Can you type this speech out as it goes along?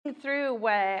through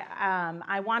what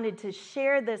I wanted to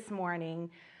share this morning,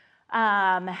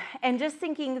 and just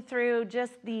thinking through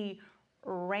just the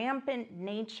rampant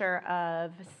nature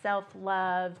of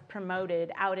self-love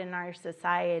promoted out in our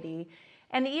society,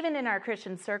 and even in our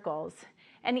Christian circles,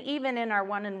 and even in our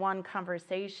one-on-one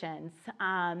conversations,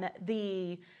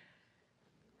 the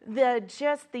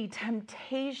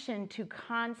temptation to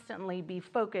constantly be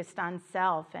focused on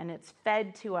self, and it's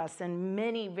fed to us in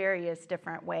many various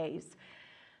different ways.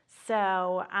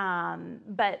 So,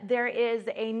 but there is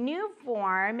a new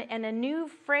form and a new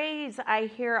phrase I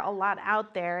hear a lot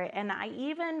out there, and I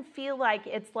even feel like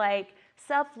it's like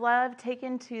self-love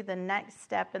taken to the next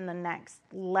step and the next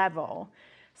level.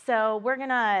 So we're going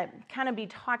to kind of be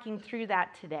talking through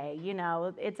that today. You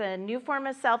know, it's a new form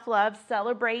of self-love,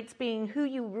 celebrates being who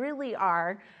you really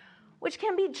are, which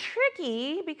can be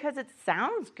tricky because it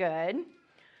sounds good.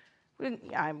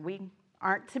 We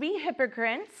aren't to be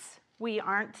hypocrites. We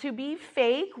aren't to be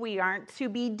fake. We aren't to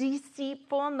be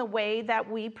deceitful in the way that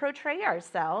we portray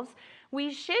ourselves.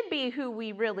 We should be who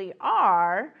we really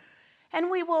are. And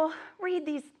we will read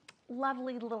these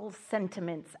lovely little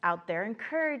sentiments out there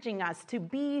encouraging us to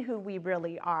be who we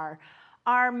really are.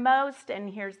 Our most, and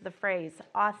here's the phrase,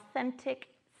 authentic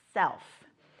self.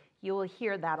 You will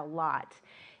hear that a lot.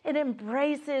 It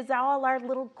embraces all our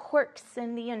little quirks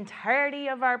and the entirety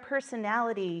of our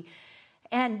personality,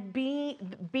 and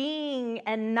being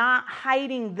and not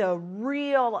hiding the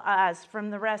real us from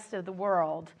the rest of the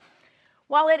world.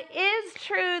 While it is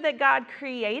true that God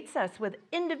creates us with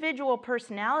individual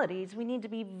personalities, we need to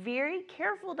be very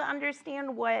careful to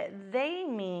understand what they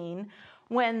mean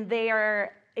when they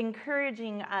are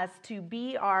encouraging us to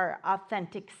be our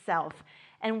authentic self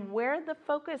and where the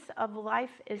focus of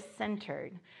life is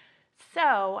centered.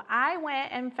 So I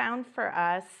went and found for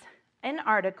us an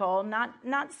article,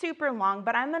 not super long,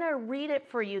 but I'm going to read it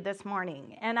for you this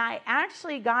morning. And I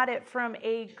actually got it from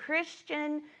a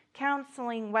Christian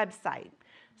counseling website.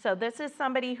 So this is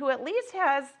somebody who at least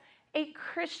has a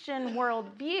Christian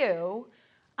worldview,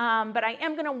 but I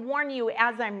am going to warn you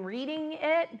as I'm reading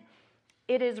it,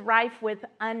 it is rife with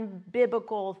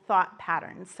unbiblical thought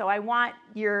patterns. So I want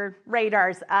your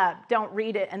radars up. Don't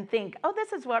read it and think, oh,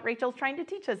 this is what Rachel's trying to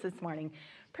teach us this morning.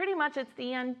 Pretty much it's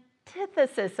the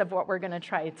antithesis of what we're going to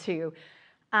try to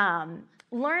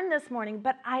learn this morning,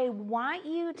 but I want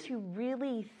you to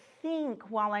really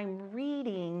think while I'm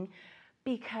reading,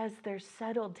 because there's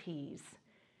subtleties.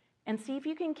 And see if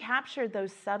you can capture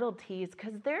those subtleties,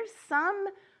 because there's some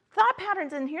thought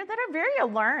patterns in here that are very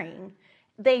alluring.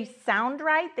 They sound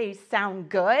right, they sound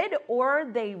good, or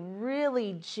they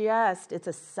really just, it's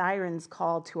a siren's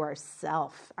call to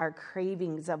ourself, our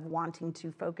cravings of wanting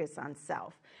to focus on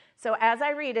self. So as I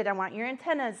read it, I want your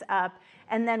antennas up,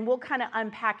 and then we'll kind of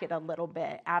unpack it a little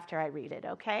bit after I read it,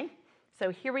 okay? So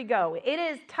here we go. It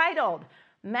is titled,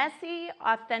 Messy,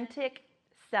 Authentic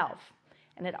Self.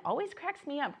 And it always cracks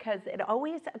me up because it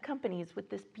always accompanies with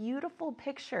this beautiful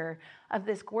picture of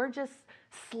this gorgeous,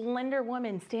 slender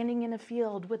woman standing in a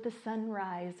field with the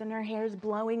sunrise and her hair's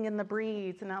blowing in the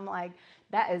breeze. And I'm like,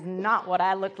 that is not what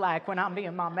I look like when I'm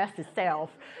being my messy self.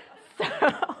 So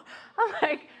I'm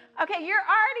like, okay, you're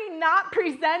already not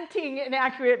presenting an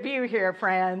accurate view here,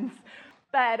 friends.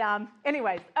 But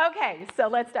anyways, okay, so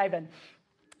let's dive in.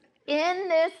 In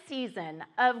this season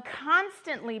of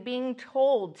constantly being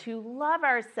told to love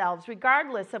ourselves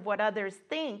regardless of what others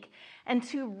think and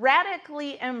to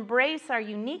radically embrace our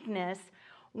uniqueness,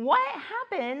 what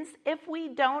happens if we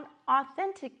don't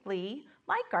authentically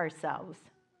like ourselves?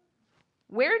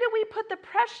 Where do we put the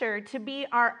pressure to be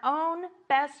our own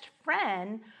best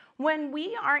friend when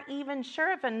we aren't even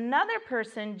sure if another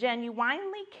person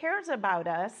genuinely cares about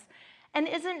us and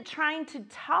isn't trying to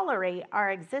tolerate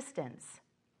our existence?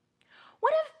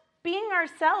 What if being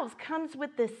ourselves comes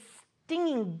with this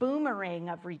stinging boomerang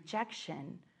of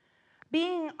rejection?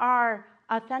 Being our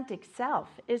authentic self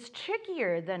is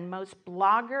trickier than most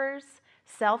bloggers,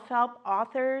 self-help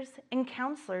authors, and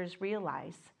counselors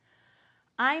realize.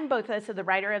 I'm both, so the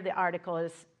writer of the article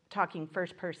is talking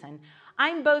first person.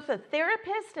 I'm both a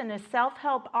therapist and a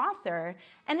self-help author,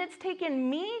 and it's taken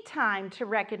me time to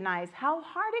recognize how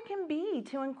hard it can be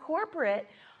to incorporate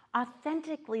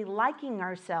authentically liking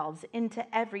ourselves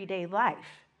into everyday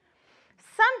life.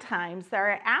 Sometimes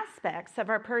there are aspects of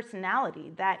our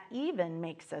personality that even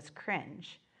makes us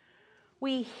cringe.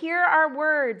 We hear our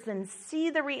words and see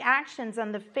the reactions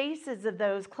on the faces of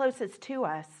those closest to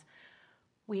us.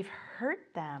 We've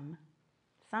hurt them.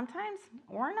 Sometimes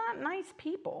we're not nice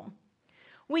people.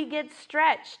 We get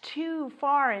stretched too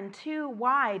far and too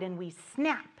wide and we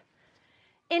snap.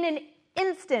 In an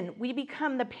instant we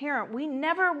become the parent we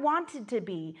never wanted to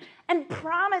be and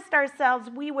promised ourselves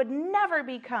we would never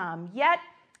become. Yet,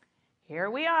 here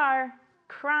we are,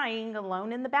 crying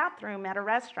alone in the bathroom at a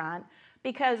restaurant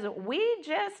because we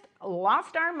just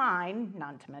lost our mind,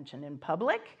 not to mention in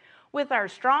public, with our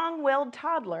strong-willed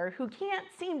toddler who can't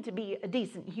seem to be a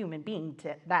decent human being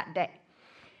that day.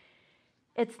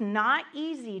 It's not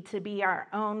easy to be our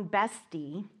own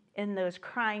bestie in those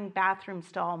crying bathroom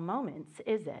stall moments,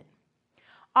 is it?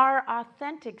 Our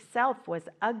authentic self was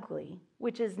ugly,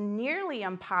 which is nearly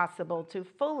impossible to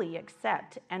fully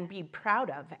accept and be proud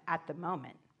of at the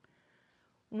moment.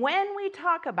 When we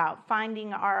talk about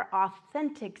finding our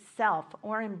authentic self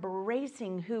or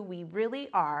embracing who we really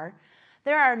are,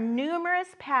 there are numerous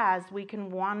paths we can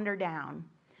wander down.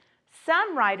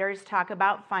 Some writers talk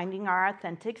about finding our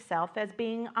authentic self as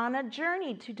being on a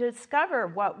journey to discover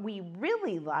what we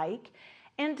really like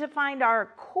and to find our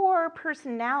core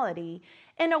personality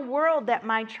in a world that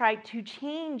might try to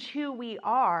change who we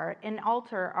are and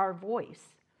alter our voice.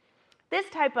 This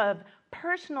type of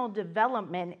personal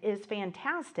development is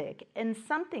fantastic and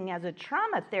something as a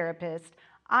trauma therapist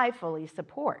I fully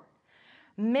support.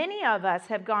 Many of us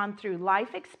have gone through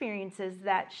life experiences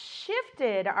that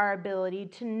shifted our ability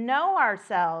to know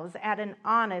ourselves at an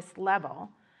honest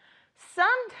level.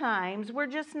 Sometimes we're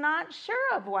just not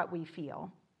sure of what we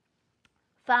feel.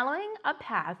 Following a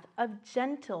path of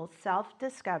gentle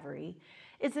self-discovery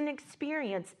is an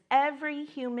experience every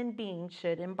human being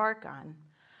should embark on.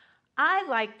 I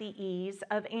like the ease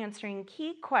of answering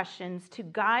key questions to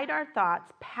guide our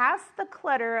thoughts past the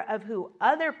clutter of who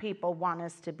other people want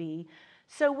us to be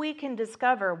so we can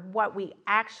discover what we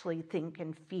actually think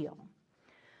and feel.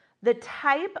 The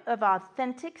type of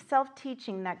authentic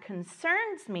self-teaching that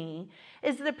concerns me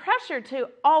is the pressure to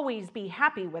always be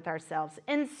happy with ourselves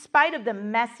in spite of the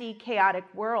messy, chaotic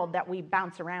world that we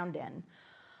bounce around in.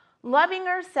 Loving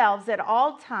ourselves at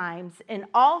all times in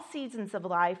all seasons of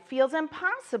life feels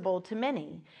impossible to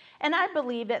many, and I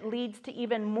believe it leads to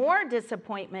even more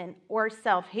disappointment or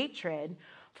self-hatred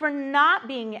for not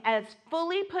being as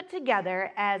fully put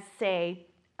together as, say,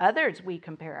 others we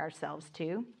compare ourselves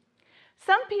to.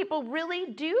 Some people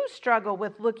really do struggle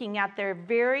with looking at their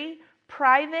very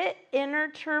private inner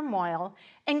turmoil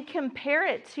and compare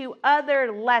it to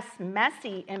other less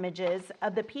messy images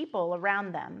of the people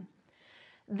around them.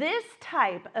 This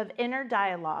type of inner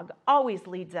dialogue always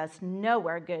leads us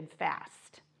nowhere good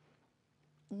fast.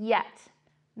 Yet,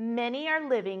 many are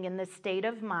living in the state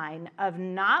of mind of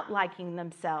not liking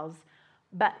themselves,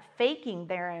 but faking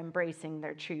they're embracing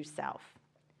their true self.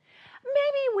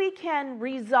 Maybe we can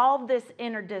resolve this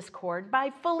inner discord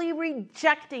by fully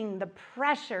rejecting the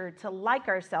pressure to like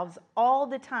ourselves all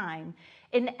the time,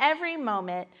 in every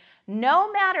moment, no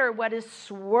matter what is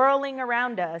swirling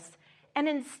around us, and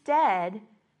instead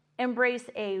embrace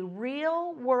a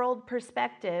real-world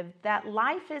perspective that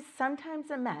life is sometimes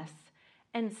a mess,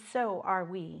 and so are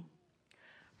we.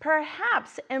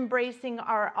 Perhaps embracing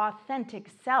our authentic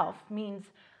self means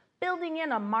building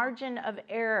in a margin of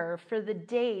error for the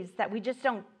days that we just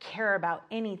don't care about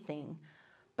anything,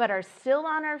 but are still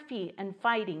on our feet and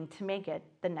fighting to make it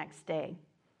the next day.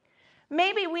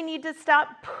 Maybe we need to stop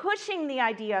pushing the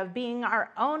idea of being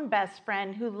our own best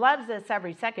friend who loves us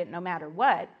every second no matter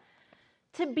what,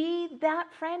 to be that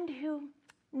friend who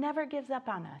never gives up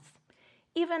on us,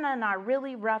 even on our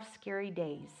really rough, scary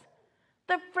days.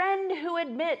 The friend who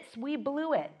admits we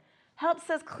blew it, helps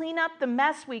us clean up the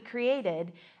mess we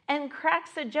created, and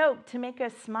cracks a joke to make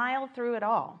us smile through it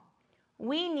all.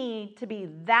 We need to be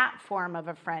that form of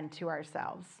a friend to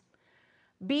ourselves.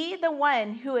 Be the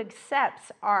one who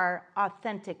accepts our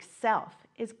authentic self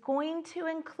is going to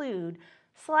include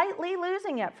slightly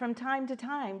losing it from time to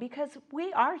time because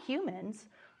we are humans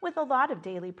with a lot of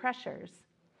daily pressures.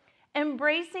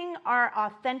 Embracing our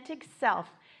authentic self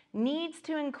needs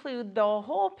to include the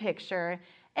whole picture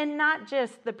and not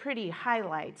just the pretty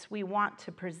highlights we want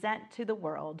to present to the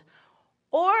world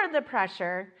or the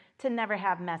pressure to never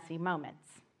have messy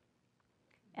moments.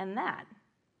 And that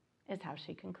is how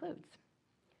she concludes.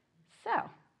 So,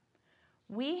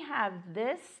 we have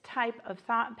this type of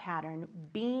thought pattern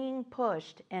being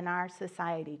pushed in our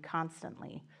society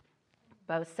constantly.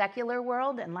 Both secular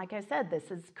world and, like I said,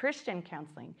 this is Christian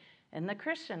counseling in the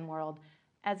Christian world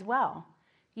as well.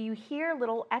 You hear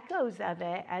little echoes of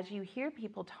it as you hear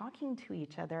people talking to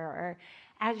each other or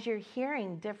as you're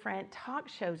hearing different talk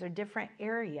shows or different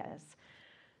areas.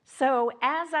 So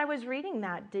as I was reading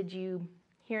that, did you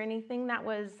hear anything that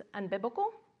was unbiblical?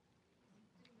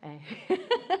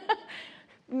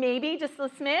 Maybe just a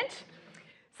smidge.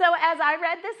 So as I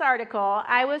read this article,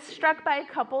 I was struck by a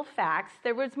couple facts.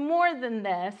 There was more than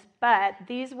this, but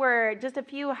these were just a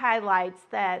few highlights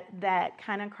that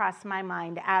kind of crossed my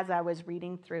mind as I was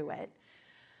reading through it.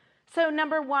 So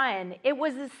number one, it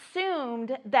was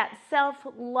assumed that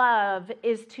self-love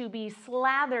is to be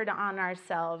slathered on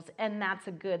ourselves, and that's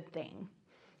a good thing.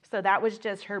 So that was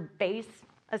just her base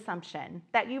assumption,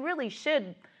 that you really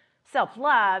should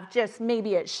self-love, just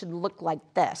maybe it should look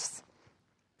like this.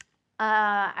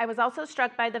 I was also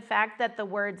struck by the fact that the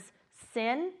words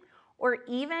sin or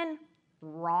even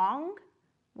wrong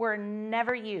were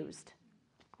never used.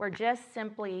 We're just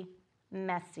simply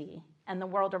messy, and the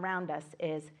world around us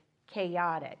is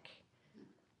chaotic,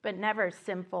 but never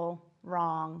sinful,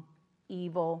 wrong,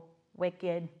 evil,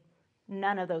 wicked,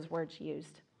 none of those words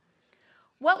used.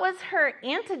 What was her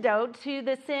antidote to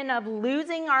the sin of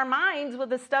losing our minds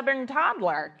with a stubborn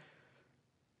toddler?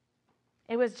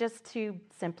 It was just to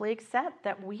simply accept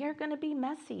that we are going to be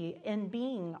messy in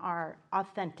being our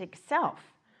authentic self.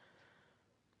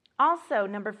 Also,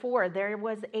 number 4, there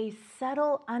was a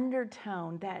subtle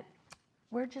undertone that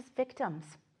we're just victims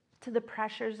to the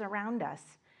pressures around us.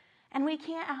 And we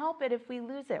can't help it if we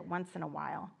lose it once in a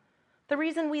while. The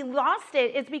reason we lost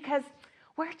it is because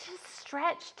we're just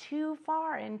stretched too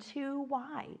far and too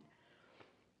wide.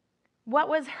 What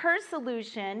was her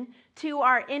solution to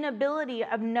our inability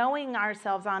of knowing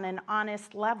ourselves on an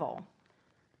honest level?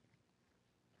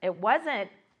 It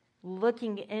wasn't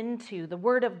looking into the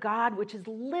Word of God, which is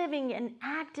living and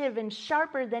active and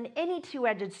sharper than any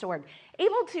two-edged sword,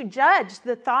 able to judge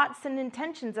the thoughts and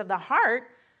intentions of the heart.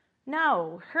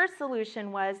 No, her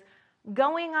solution was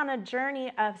going on a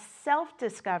journey of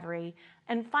self-discovery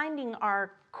and finding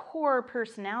our core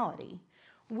personality.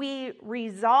 We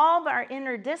resolve our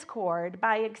inner discord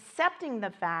by accepting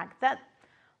the fact that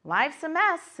life's a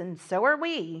mess and so are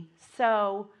we.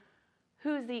 So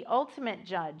who's the ultimate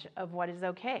judge of what is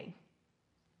okay?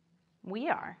 We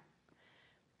are.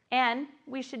 And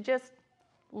we should just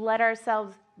let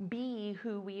ourselves be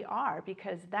who we are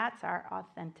because that's our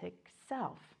authentic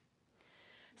self.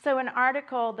 So an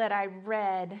article that I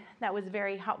read that was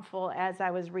very helpful as I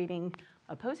was reading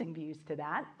opposing views to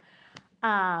that,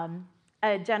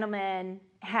 a gentleman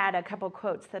had a couple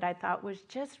quotes that I thought was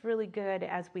just really good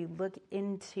as we look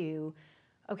into,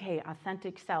 okay,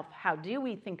 authentic self. How do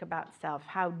we think about self?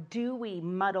 How do we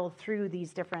muddle through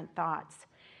these different thoughts?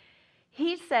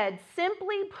 He said,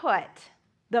 simply put,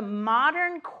 the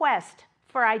modern quest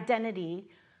for identity,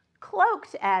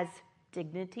 cloaked as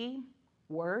dignity,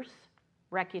 worth,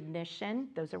 recognition,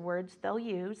 those are words they'll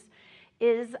use,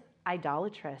 is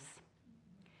idolatrous.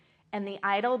 And the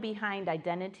idol behind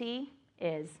identity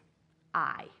is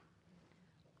I.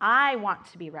 I want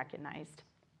to be recognized.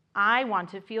 I want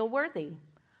to feel worthy.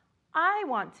 I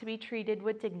want to be treated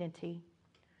with dignity.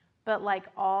 But like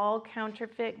all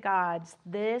counterfeit gods,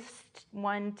 this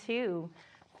one too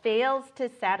fails to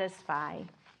satisfy.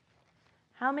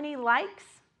 How many likes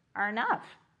are enough?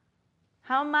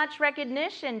 How much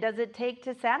recognition does it take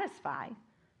to satisfy?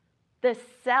 The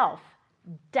self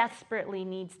desperately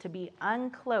needs to be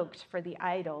uncloaked for the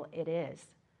idol it is.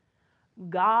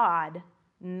 God,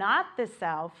 not the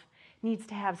self, needs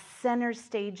to have center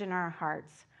stage in our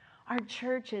hearts. Our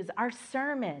churches, our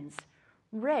sermons,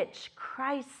 rich,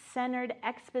 Christ-centered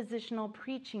expositional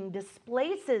preaching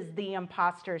displaces the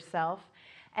imposter self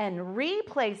and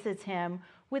replaces him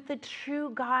with the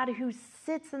true God who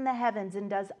sits in the heavens and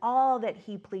does all that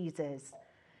he pleases.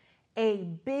 A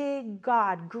big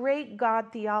God, great God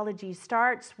theology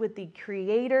starts with the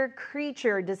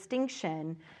creator-creature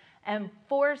distinction and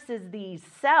forces the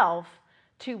self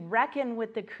to reckon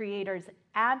with the Creator's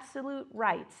absolute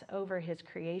rights over his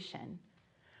creation.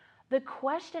 The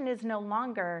question is no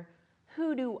longer,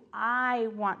 who do I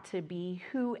want to be?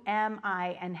 Who am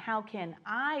I? And how can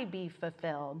I be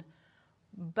fulfilled?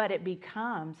 But it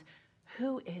becomes,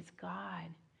 who is God?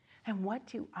 And what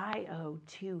do I owe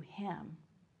to him?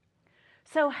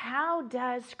 So how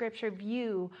does Scripture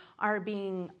view our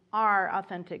being our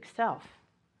authentic self?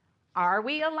 Are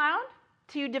we allowed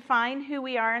to define who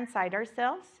we are inside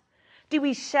ourselves? Do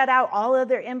we shut out all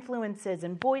other influences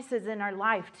and voices in our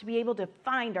life to be able to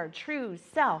find our true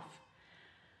self?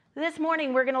 This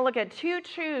morning, we're going to look at 2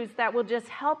 truths that will just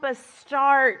help us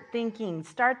start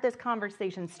this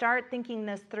conversation, start thinking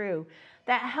this through.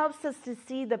 That helps us to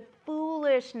see the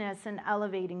foolishness in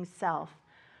elevating self,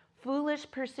 foolish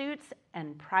pursuits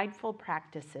and prideful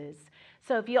practices.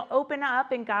 So if you'll open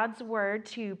up in God's Word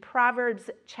to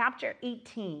Proverbs chapter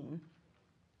 18.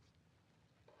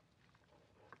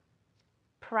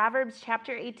 Proverbs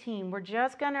chapter 18, we're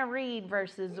just going to read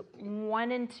verses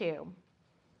 1 and 2.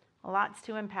 Lots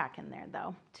to unpack in there,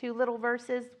 though. 2 little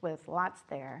verses with lots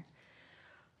there.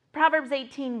 Proverbs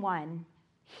 18:1.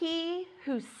 He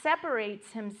who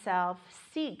separates himself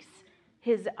seeks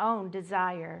his own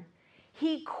desire.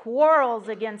 He quarrels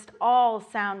against all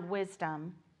sound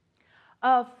wisdom.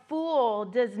 A fool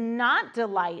does not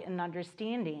delight in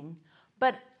understanding,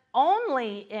 but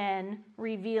only in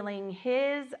revealing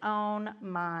his own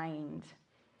mind.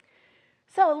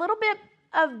 So a little bit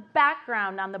of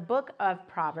background on the book of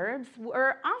Proverbs.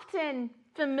 We're often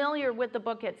familiar with the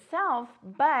book itself,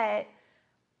 but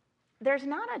there's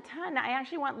not a ton. I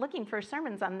actually went looking for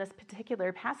sermons on this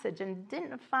particular passage and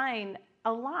didn't find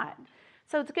a lot.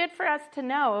 So it's good for us to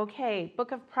know, okay,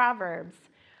 book of Proverbs.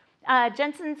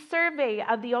 Jensen's survey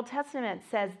of the Old Testament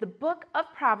says the book of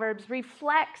Proverbs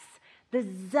reflects the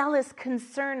zealous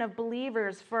concern of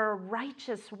believers for a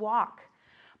righteous walk.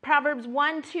 Proverbs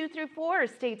 1:2-4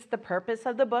 states the purpose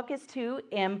of the book is to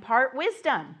impart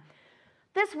wisdom.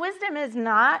 This wisdom is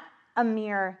not a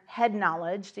mere head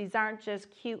knowledge. These aren't just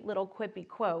cute little quippy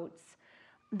quotes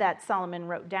that Solomon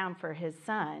wrote down for his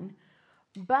son.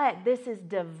 But this is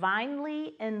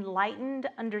divinely enlightened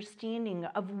understanding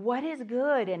of what is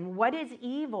good and what is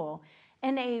evil,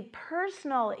 and a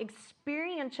personal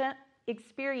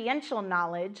experiential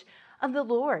knowledge of the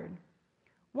Lord.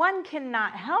 One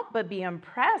cannot help but be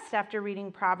impressed after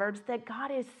reading Proverbs that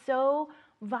God is so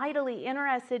vitally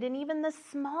interested in even the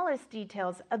smallest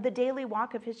details of the daily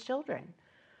walk of his children.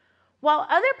 While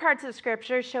other parts of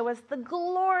Scripture show us the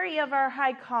glory of our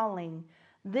high calling,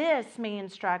 this may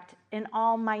instruct in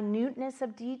all minuteness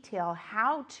of detail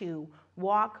how to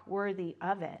walk worthy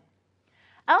of it.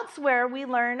 Elsewhere, we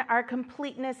learn our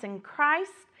completeness in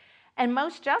Christ, and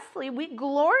most justly, we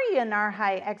glory in our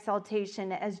high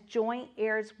exaltation as joint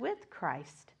heirs with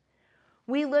Christ.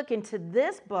 We look into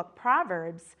this book,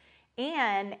 Proverbs,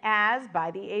 and as by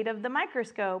the aid of the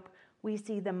microscope, we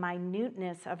see the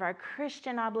minuteness of our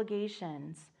Christian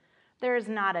obligations. There is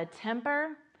not a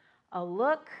temper, a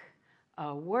look,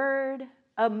 a word,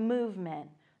 a movement,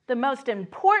 the most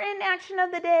important action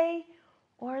of the day,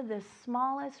 or the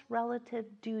smallest relative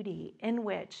duty in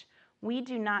which we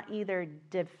do not either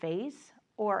deface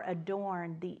or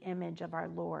adorn the image of our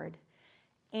Lord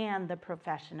and the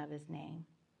profession of his name.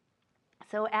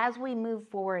 So as we move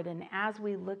forward and as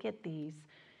we look at these,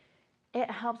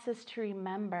 it helps us to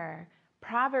remember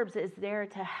Proverbs is there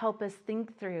to help us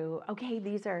think through, okay,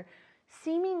 these are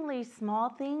seemingly small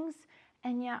things,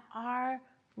 and yet our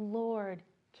Lord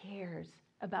cares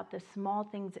about the small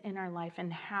things in our life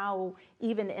and how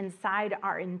even inside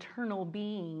our internal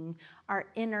being, our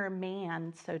inner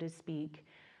man, so to speak,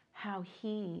 how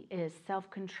he is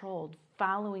self-controlled,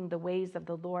 following the ways of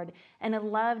the Lord. And I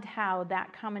loved how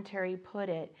that commentary put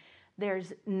it.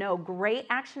 There's no great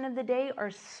action of the day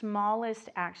or smallest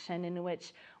action in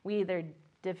which we either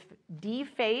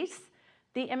deface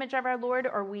the image of our Lord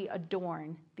or we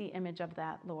adorn the image of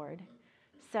that Lord.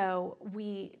 So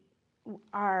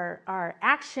our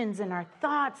actions and our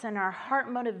thoughts and our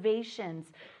heart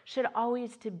motivations should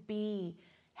always to be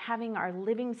having our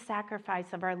living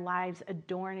sacrifice of our lives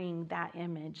adorning that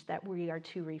image that we are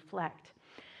to reflect.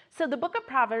 So the book of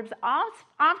Proverbs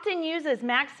often uses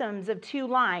maxims of 2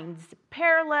 lines,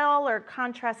 parallel or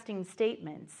contrasting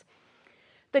statements.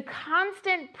 The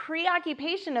constant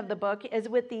preoccupation of the book is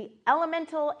with the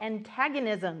elemental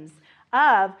antagonisms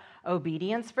of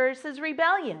obedience versus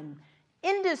rebellion,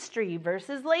 industry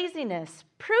versus laziness,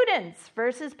 prudence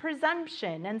versus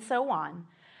presumption, and so on.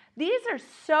 These are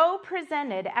so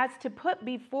presented as to put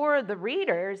before the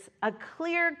readers a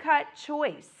clear-cut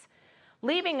choice,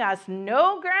 leaving us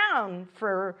no ground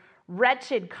for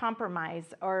wretched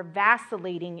compromise or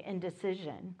vacillating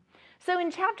indecision. So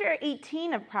in chapter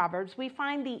 18 of Proverbs, we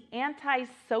find the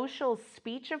antisocial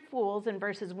speech of fools in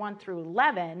verses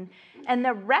 1-11 and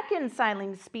the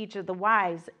reconciling speech of the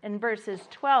wise in verses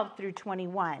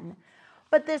 12-21.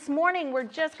 But this morning, we're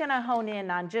just going to hone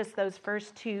in on just those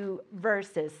first 2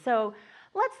 verses. So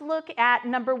let's look at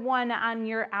number 1 on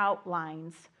your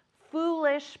outlines,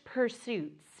 foolish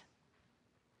pursuits.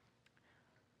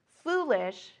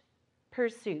 Foolish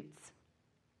pursuits.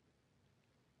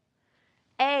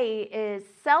 A is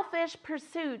selfish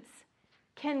pursuits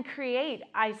can create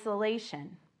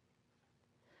isolation.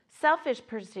 Selfish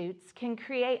pursuits can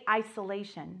create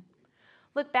isolation.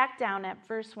 Look back down at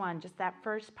verse 1, just that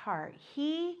first part.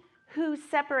 He who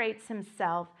separates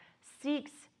himself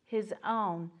seeks his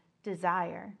own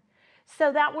desire.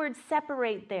 So that word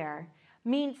separate there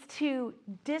means to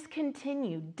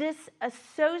discontinue,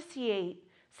 disassociate.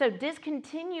 So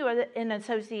discontinue an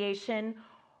association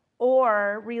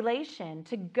or relation,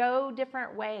 to go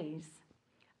different ways.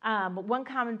 One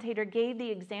commentator gave the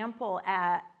example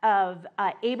of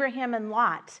Abraham and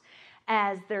Lot.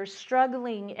 As they're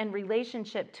struggling in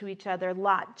relationship to each other,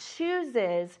 Lot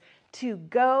chooses to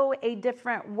go a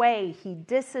different way. He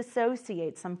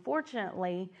disassociates.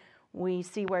 Unfortunately, we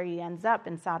see where he ends up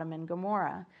in Sodom and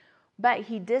Gomorrah. But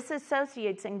he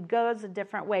disassociates and goes a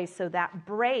different way. So that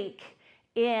break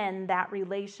in that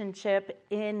relationship,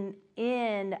 in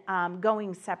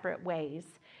going separate ways.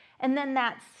 And then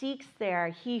that seeks there.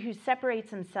 He who separates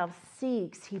himself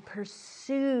seeks. He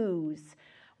pursues.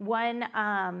 One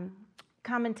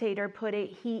commentator put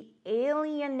it, he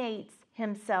alienates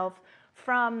himself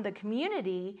from the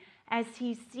community as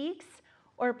he seeks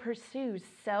or pursues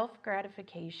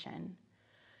self-gratification.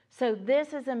 So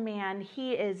this is a man,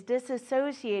 he is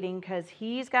disassociating because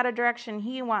he's got a direction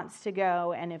he wants to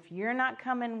go, and if you're not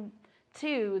coming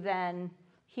too, then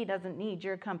he doesn't need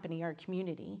your company or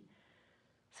community.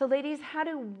 So ladies, how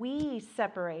do we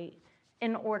separate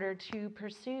in order to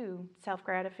pursue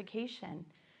self-gratification?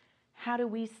 How do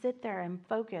we sit there and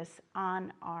focus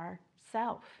on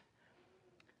ourself?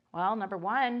 Well, number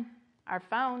one, our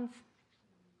phones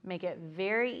make it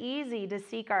very easy to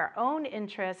seek our own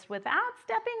interests without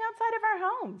stepping outside of our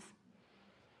homes.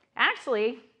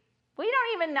 Actually, we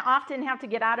don't even often have to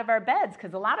get out of our beds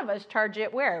because a lot of us charge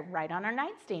it where? Right on our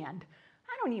nightstand.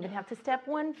 I don't even have to step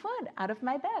 1 foot out of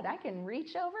my bed. I can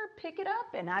reach over, pick it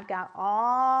up, and I've got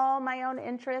all my own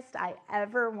interests I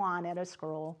ever want at a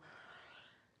scroll.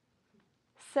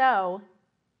 So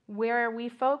where are we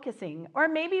focusing? Or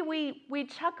maybe we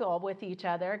chuckle with each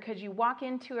other because you walk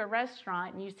into a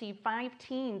restaurant and you see 5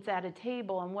 teens at a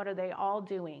table, and what are they all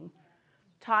doing?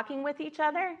 Talking with each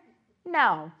other?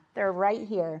 No, they're right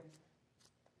here.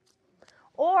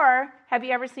 Or have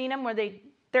you ever seen them where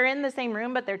they're in the same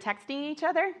room but they're texting each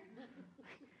other?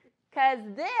 Because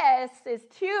this is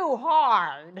too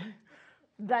hard.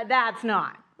 That's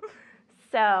not.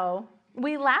 So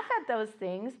we laugh at those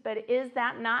things, but is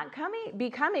that not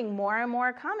becoming more and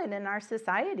more common in our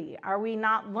society? Are we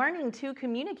not learning to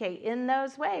communicate in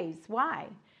those ways? Why?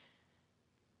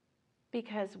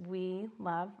 Because we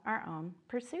love our own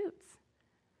pursuits.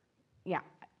 Yeah,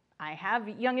 I have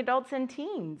young adults and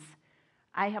teens.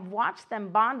 I have watched them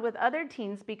bond with other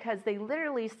teens because they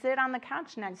literally sit on the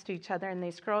couch next to each other and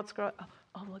they scroll.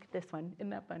 Oh, look at this one. Isn't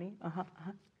that funny?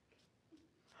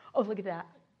 Oh, look at that.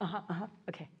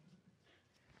 Okay.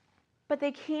 But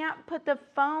they can't put the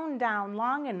phone down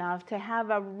long enough to have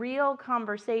a real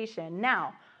conversation.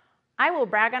 Now, I will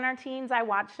brag on our teens. I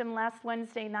watched them last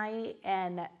Wednesday night,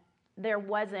 and there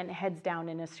wasn't heads down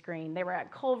in a screen. They were at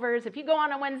Culver's. If you go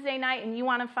on a Wednesday night and you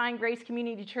want to find Grace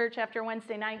Community Church after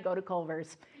Wednesday night, go to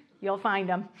Culver's. You'll find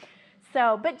them.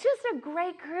 So, but just a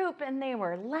great group, and they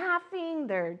were laughing,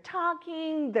 they're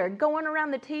talking, they're going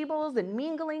around the tables and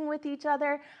mingling with each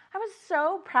other. I was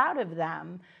so proud of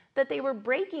them that they were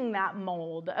breaking that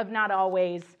mold of not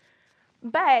always.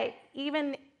 But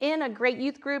even in a great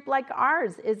youth group like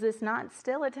ours, is this not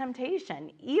still a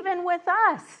temptation? Even with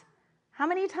us. How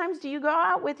many times do you go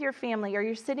out with your family, or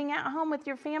you're sitting at home with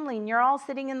your family and you're all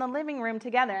sitting in the living room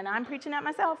together, and I'm preaching at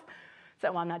myself.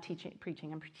 So, well, I'm not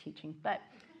preaching, I'm teaching, but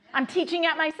I'm teaching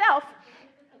at myself.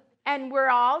 And we're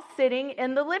all sitting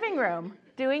in the living room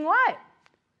doing what?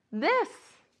 This.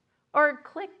 Or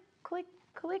click, click,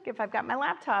 click if I've got my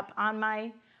laptop on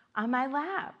my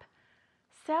lap.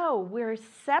 So we're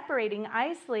separating,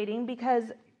 isolating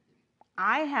because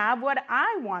I have what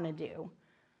I want to do.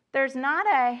 There's not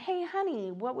a, hey,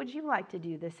 honey, what would you like to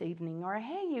do this evening? Or,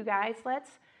 hey, you guys, let's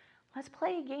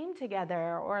play a game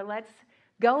together. Or let's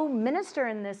go minister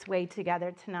in this way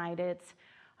together tonight. It's,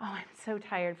 oh, I'm so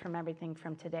tired from everything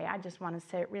from today. I just want to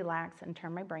sit, relax, and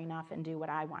turn my brain off and do what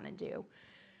I want to do.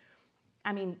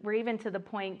 I mean, we're even to the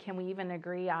point, can we even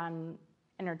agree on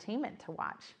entertainment to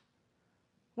watch?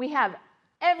 We have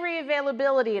every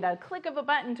availability at a click of a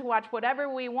button to watch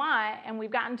whatever we want, and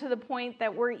we've gotten to the point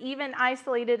that we're even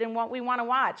isolated in what we want to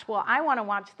watch. Well, I want to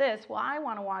watch this. Well, I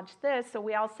want to watch this. So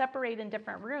we all separate in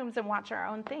different rooms and watch our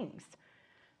own things.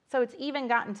 So it's even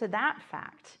gotten to that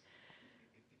fact.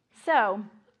 So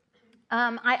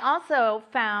I also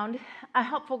found a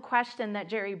helpful question that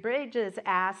Jerry Bridges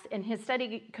asked in his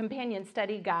companion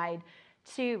study guide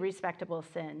to Respectable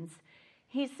Sins.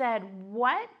 He said,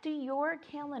 what do your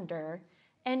calendar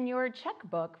and your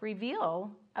checkbook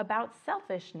reveal about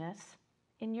selfishness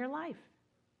in your life?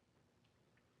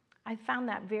 I found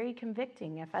that very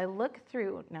convicting. If I look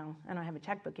through, no, I don't have a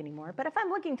checkbook anymore, but if I'm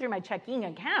looking through my checking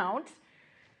account,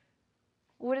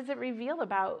 what does it reveal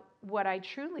about what I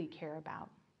truly care about?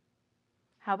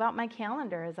 How about my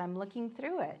calendar as I'm looking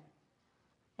through it?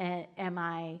 Am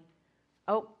I,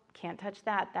 oh, can't touch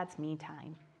that, that's me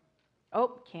time.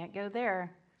 Oh, can't go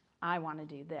there. I want to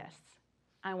do this.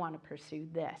 I want to pursue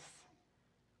this.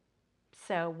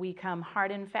 So we come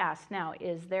hard and fast. Now,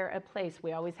 is there a place?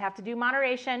 We always have to do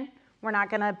moderation. We're not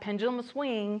going to pendulum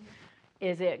swing.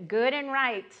 Is it good and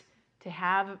right to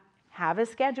have a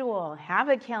schedule, have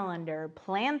a calendar,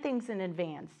 plan things in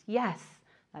advance? Yes,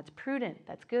 that's prudent,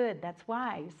 that's good, that's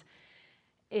wise.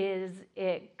 Is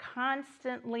it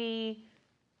constantly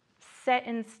set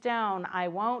in stone? I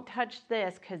won't touch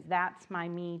this because that's my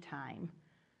me time.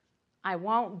 I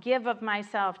won't give of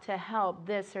myself to help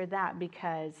this or that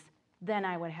because then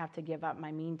I would have to give up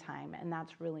my me time, and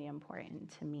that's really important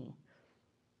to me.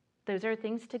 Those are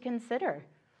things to consider.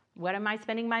 What am I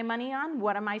spending my money on?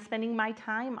 What am I spending my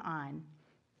time on?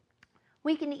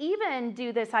 We can even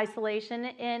do this isolation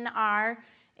in our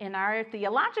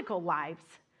theological lives.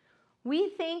 We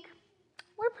think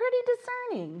we're pretty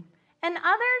discerning, and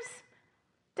others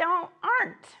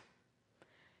aren't.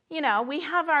 You know, we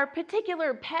have our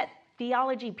particular pet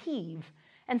theology peeve,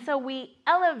 and so we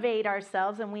elevate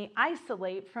ourselves and we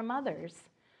isolate from others.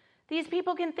 These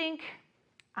people can think,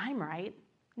 I'm right,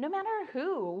 no matter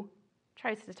who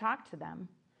tries to talk to them.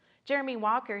 Jeremy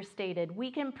Walker stated,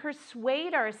 we can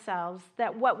persuade ourselves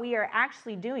that what we are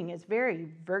actually doing is very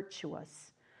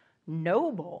virtuous,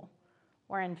 noble,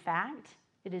 or in fact,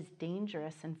 it is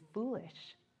dangerous and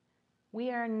foolish.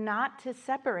 We are not to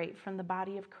separate from the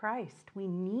body of Christ. We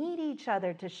need each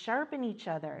other to sharpen each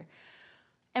other.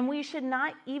 And we should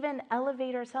not even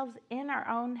elevate ourselves in our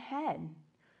own head.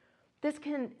 This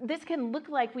can look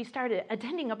like we started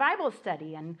attending a Bible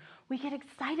study and we get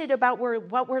excited about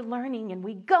what we're learning, and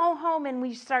we go home and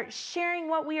we start sharing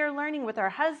what we are learning with our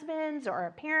husbands or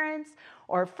our parents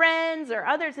or friends or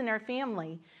others in our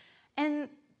family. And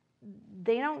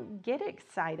they don't get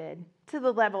excited to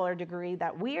the level or degree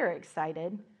that we are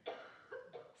excited.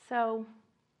 So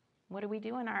what do we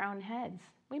do in our own heads?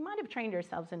 We might have trained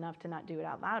ourselves enough to not do it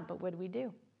out loud, but what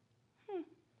do?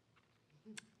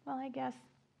 Well, I guess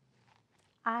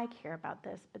I care about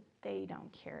this, but they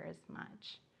don't care as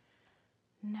much.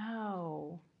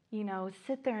 No.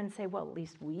 Sit there and say, well, at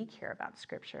least we care about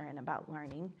Scripture and about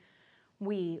learning.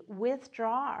 We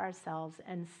withdraw ourselves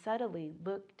and subtly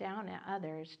look down at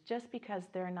others just because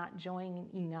they're not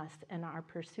joining us in our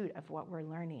pursuit of what we're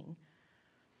learning.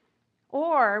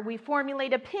 Or we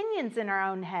formulate opinions in our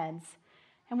own heads,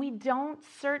 and we don't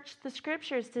search the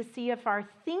Scriptures to see if our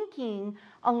thinking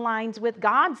aligns with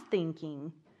God's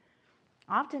thinking.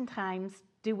 Oftentimes,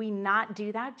 do we not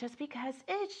do that just because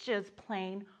it's just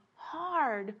plain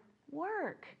hard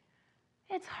work?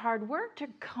 It's hard work to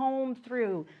comb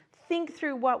through, think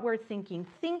through what we're thinking,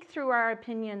 think through our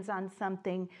opinions on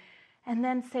something, and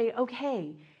then say,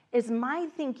 okay, is my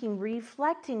thinking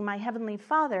reflecting my Heavenly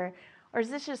Father, or is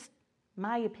this just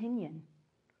my opinion,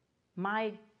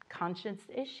 my conscience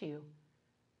issue?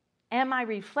 Am I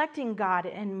reflecting God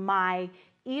in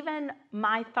even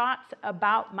my thoughts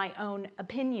about my own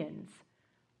opinions?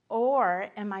 Or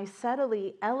am I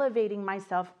subtly elevating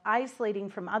myself, isolating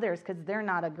from others because they're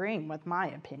not agreeing with my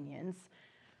opinions?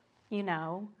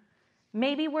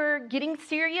 Maybe we're getting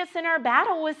serious in our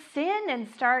battle with sin and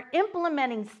start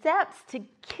implementing steps to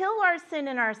kill our sin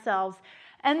in ourselves.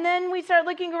 And then we start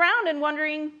looking around and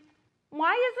wondering,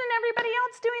 why isn't everybody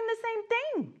else doing the same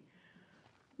thing?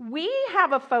 We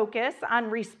have a focus on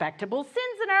respectable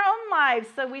sins in our own lives,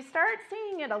 so we start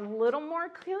seeing it a little more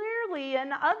clearly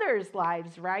in others'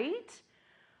 lives, right?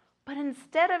 But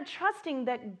instead of trusting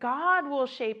that God will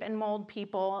shape and mold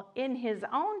people in His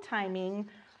own timing,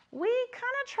 we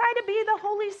kind of try to be the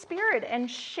Holy Spirit and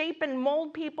shape and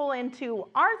mold people into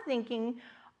our thinking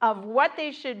of what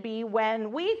they should be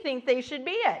when we think they should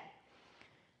be it.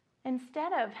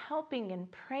 Instead of helping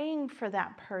and praying for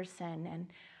that person and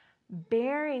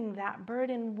bearing that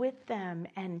burden with them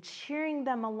and cheering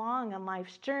them along on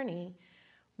life's journey,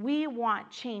 we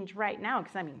want change right now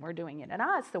because, we're doing it in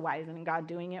us, so why isn't God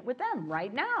doing it with them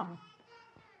right now?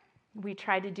 We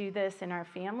try to do this in our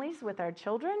families, with our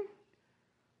children,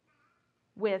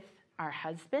 with our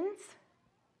husbands,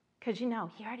 because, He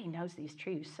already knows these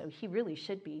truths, so He really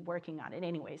should be working on it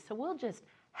anyway. So we'll just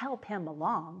help Him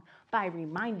along by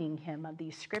reminding Him of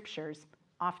these Scriptures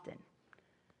often.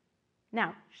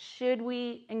 Now, should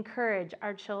we encourage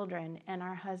our children and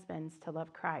our husbands to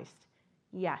love Christ?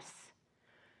 Yes.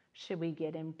 Should we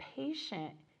get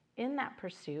impatient in that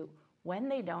pursuit when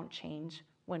they don't change,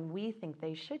 when we think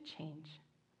they should change?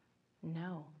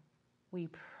 No. We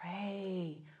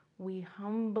pray. We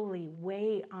humbly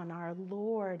wait on our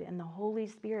Lord and the Holy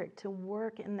Spirit to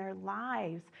work in their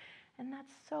lives. And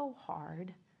that's so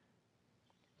hard.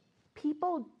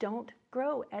 People don't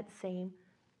grow at same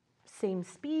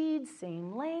speeds,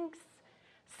 same lengths.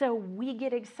 So we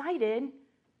get excited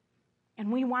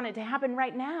and we want it to happen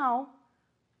right now,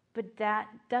 but that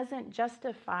doesn't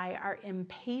justify our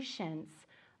impatience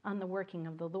on the working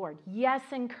of the Lord. Yes,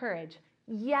 encourage.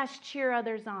 Yes, cheer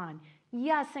others on.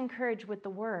 Yes, encourage with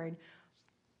the word.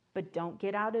 But don't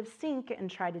get out of sync and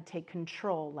try to take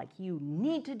control. Like, you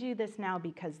need to do this now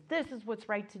because this is what's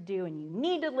right to do, and you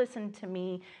need to listen to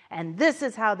me, and this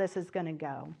is how this is going to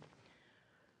go.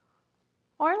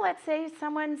 Or let's say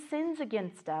someone sins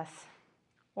against us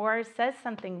or says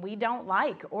something we don't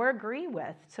like or agree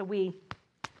with. So we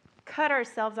cut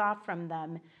ourselves off from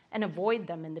them and avoid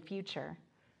them in the future.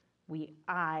 We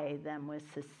eye them with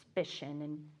suspicion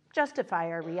and justify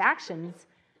our reactions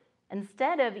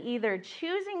instead of either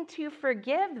choosing to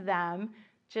forgive them,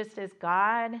 just as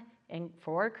God, and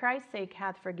for Christ's sake,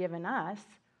 hath forgiven us,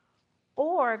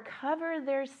 or cover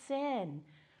their sin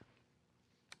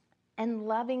and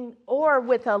lovingly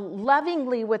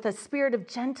with a spirit of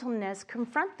gentleness,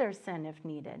 confront their sin if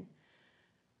needed.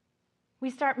 We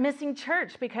start missing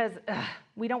church because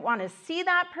we don't want to see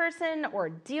that person or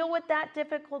deal with that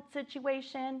difficult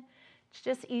situation. It's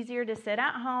just easier to sit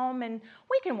at home and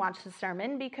we can watch the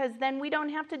sermon because then we don't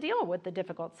have to deal with the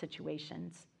difficult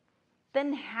situations.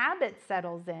 Then habit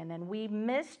settles in and we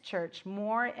miss church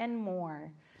more and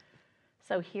more.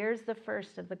 So here's the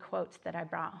first of the quotes that I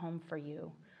brought home for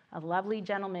you. A lovely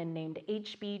gentleman named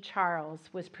H.B. Charles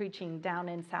was preaching down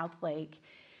in South Lake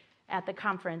at the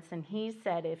conference, and he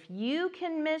said, if you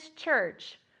can miss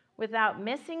church without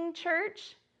missing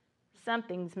church,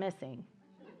 something's missing.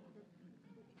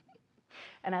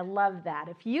 And I love that.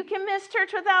 If you can miss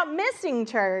church without missing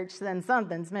church, then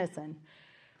something's missing.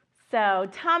 So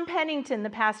Tom Pennington, the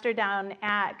pastor down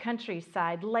at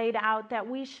Countryside, laid out that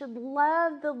we should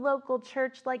love the local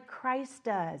church like Christ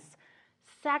does,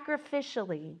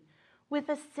 sacrificially, with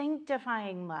a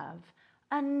sanctifying love,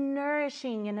 a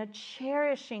nourishing and a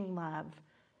cherishing love.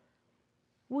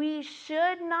 We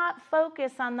should not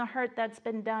focus on the hurt that's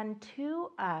been done to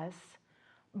us,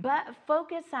 but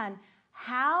focus on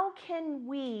how can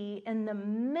we, in the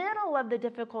middle of the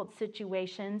difficult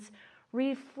situations,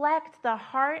 reflect the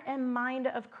heart and mind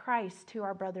of Christ to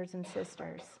our brothers and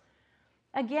sisters.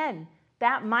 Again,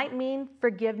 that might mean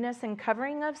forgiveness and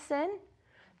covering of sin.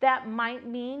 That might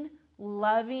mean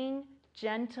loving,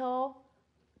 gentle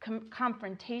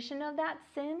confrontation of that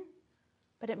sin.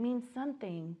 But it means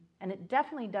something, and it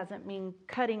definitely doesn't mean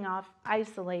cutting off,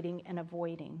 isolating, and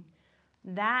avoiding.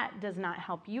 That does not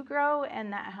help you grow,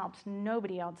 and that helps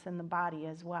nobody else in the body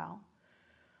as well.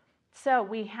 So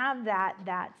we have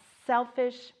that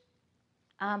selfish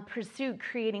pursuit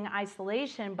creating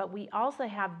isolation, but we also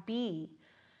have B,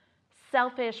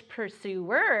 selfish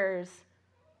pursuers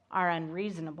are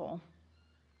unreasonable.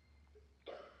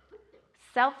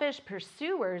 Selfish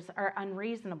pursuers are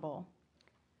unreasonable.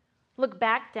 Look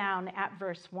back down at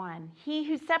verse 1. He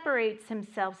who separates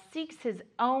himself seeks his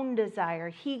own desire.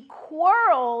 He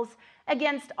quarrels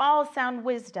against all sound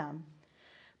wisdom.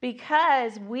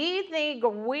 Because we think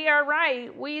we are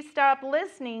right, we stop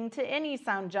listening to any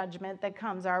sound judgment that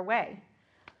comes our way.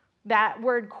 That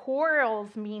word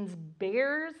quarrels means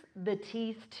bares the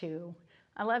teeth to.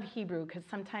 I love Hebrew because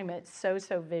sometimes it's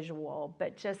so visual,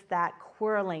 but just that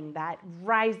quarreling, that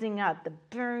rising up, the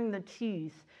baring the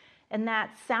teeth, and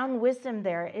that sound wisdom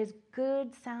there is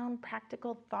good, sound,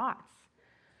 practical thoughts.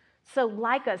 So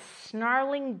like a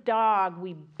snarling dog,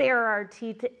 we bare our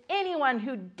teeth to anyone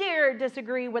who dare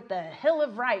disagree with the hill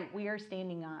of right we are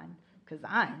standing on, because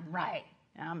I'm right.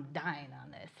 I'm dying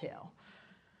on this hill.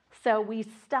 So we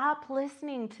stop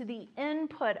listening to the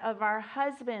input of our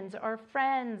husbands or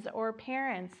friends or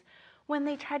parents when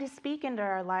they try to speak into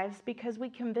our lives because we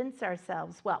convince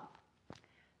ourselves, well,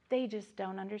 they just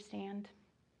don't understand.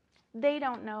 They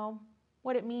don't know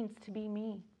what it means to be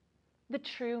me, the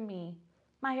true me,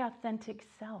 my authentic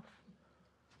self.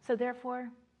 So therefore,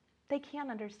 they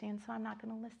can't understand, so I'm not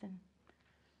going to listen.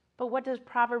 But what does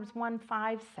Proverbs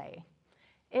 1:5 say?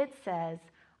 It says,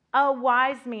 a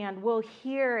wise man will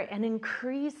hear and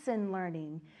increase in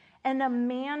learning, and a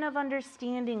man of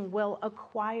understanding will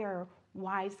acquire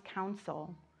wise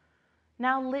counsel.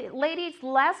 Now, ladies,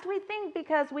 lest we think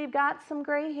because we've got some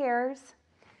gray hairs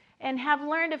and have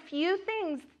learned a few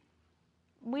things,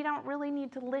 we don't really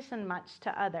need to listen much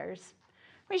to others.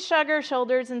 We shrug our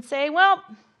shoulders and say, well,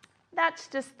 that's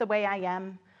just the way I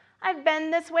am. I've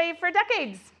been this way for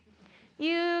decades.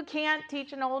 You can't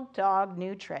teach an old dog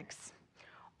new tricks.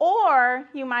 Or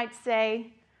you might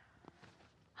say,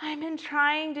 I've been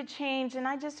trying to change and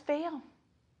I just fail.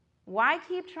 Why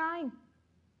keep trying?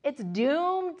 It's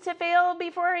doomed to fail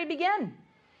before I begin.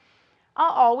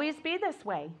 I'll always be this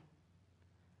way.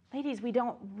 Ladies, we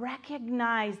don't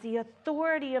recognize the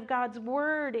authority of God's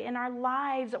word in our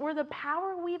lives or the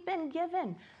power we've been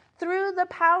given through the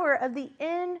power of the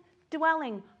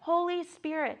indwelling Holy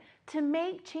Spirit to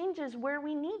make changes where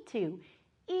we need to,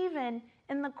 even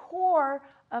in the core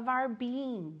of our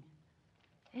being.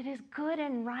 It is good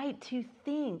and right to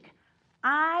think,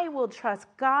 I will trust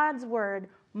God's word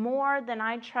more than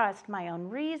I trust my own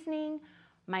reasoning,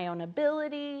 my own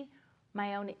ability,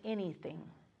 my own anything.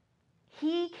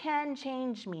 He can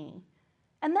change me.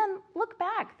 And then look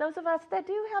back. Those of us that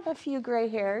do have a few gray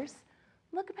hairs,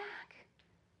 look back.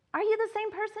 Are you the same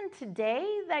person today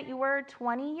that you were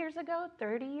 20 years ago,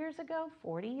 30 years ago,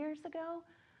 40 years ago?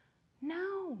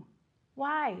 No.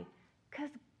 Why?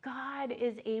 Because God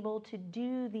is able to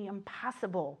do the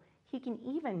impossible. He can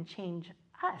even change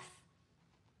us.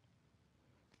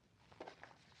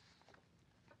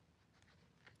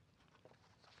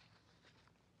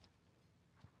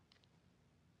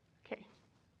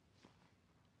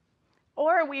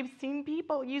 Or we've seen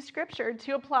people use scripture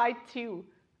to apply to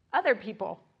other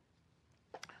people.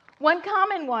 One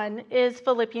common one is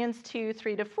Philippians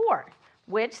 2:3-4,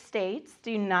 which states,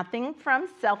 do nothing from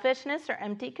selfishness or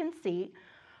empty conceit,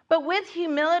 but with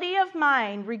humility of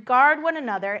mind regard one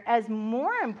another as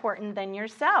more important than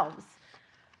yourselves.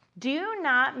 Do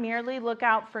not merely look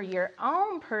out for your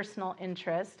own personal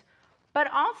interest,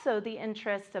 but also the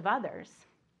interests of others.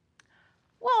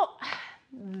 Well,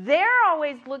 they're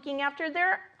always looking after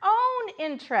their own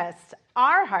interests.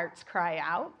 Our hearts cry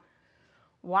out.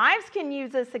 Wives can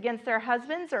use this against their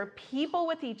husbands or people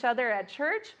with each other at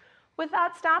church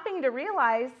without stopping to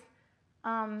realize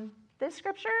this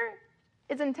scripture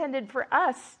is intended for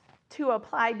us to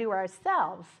apply to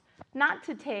ourselves, not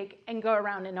to take and go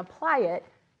around and apply it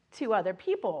to other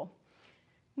people.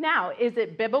 Now, is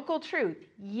it biblical truth?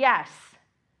 Yes.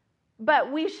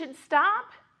 But we should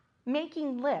stop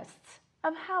making lists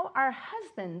of how our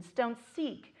husbands don't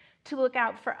seek to look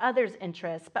out for others'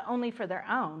 interests, but only for their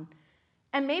own.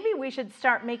 And maybe we should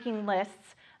start making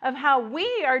lists of how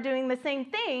we are doing the same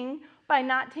thing by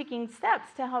not taking steps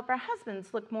to help our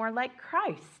husbands look more like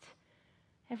Christ.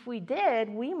 If we did,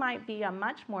 we might be a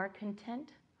much more content,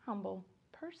 humble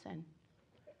person.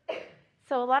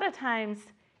 So a lot of times,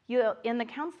 in the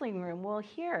counseling room, we'll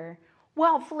hear,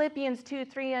 well, Philippians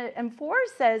 2:3-4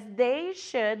 says they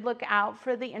should look out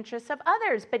for the interests of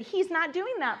others, but he's not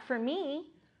doing that for me.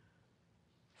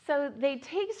 So they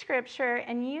take scripture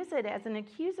and use it as an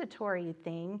accusatory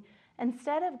thing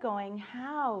instead of going,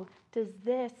 how does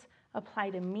this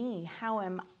apply to me? How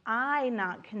am I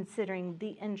not considering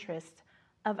the interests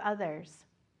of others?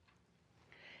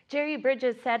 Jerry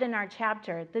Bridges said in our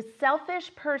chapter, the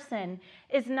selfish person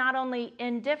is not only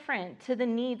indifferent to the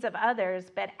needs of others,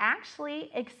 but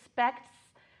actually expects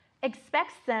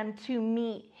them to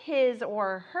meet his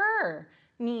or her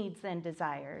needs and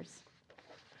desires.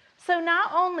 So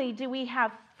not only do we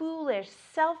have foolish,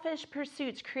 selfish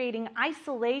pursuits creating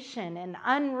isolation and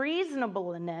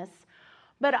unreasonableness,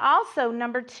 but also,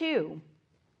 number 2,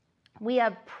 we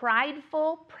have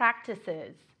prideful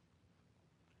practices.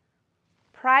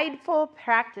 Prideful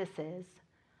practices.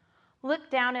 Look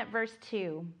down at verse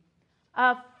 2.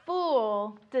 A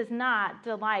fool does not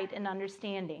delight in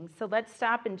understanding. So let's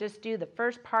stop and just do the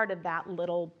first part of that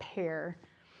little pair.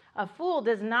 A fool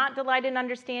does not delight in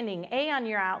understanding. A on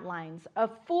your outlines. A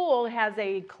fool has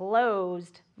a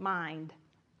closed mind.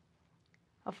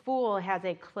 A fool has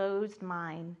a closed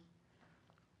mind.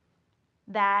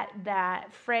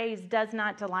 That phrase, does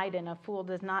not delight in, a fool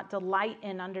does not delight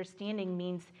in understanding,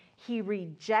 means he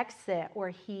rejects it or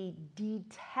he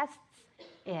detests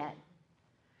it.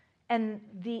 And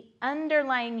the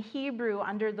underlying Hebrew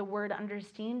under the word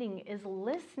understanding is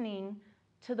listening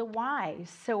to the wise.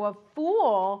 So a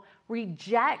fool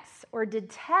rejects or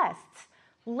detests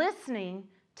listening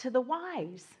to the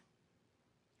wise.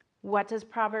 What does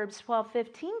Proverbs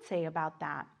 12:15 say about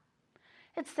that?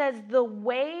 It says, the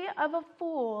way of a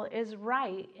fool is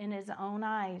right in his own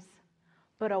eyes,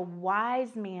 but a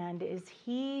wise man is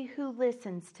he who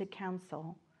listens to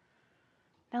counsel.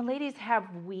 Now, ladies, have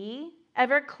we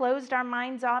ever closed our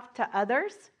minds off to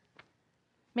others?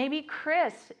 Maybe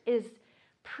Chris is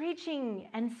preaching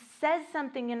and says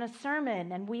something in a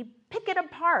sermon, and we pick it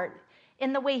apart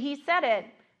in the way he said it,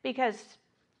 because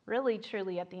really,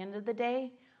 truly, at the end of the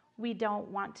day, we don't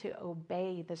want to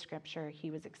obey the scripture he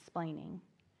was explaining.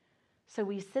 So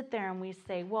we sit there and we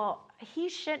say, well, he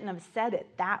shouldn't have said it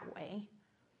that way.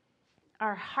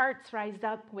 Our hearts rise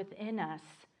up within us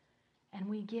and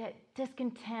we get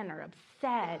discontent or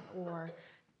upset or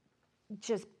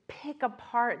just pick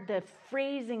apart the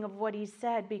phrasing of what he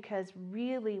said, because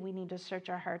really we need to search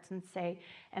our hearts and say,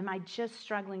 am I just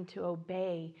struggling to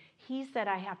obey? He said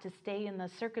I have to stay in the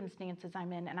circumstances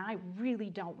I'm in, and I really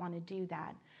don't want to do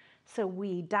that. So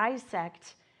we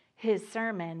dissect his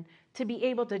sermon to be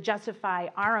able to justify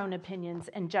our own opinions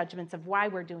and judgments of why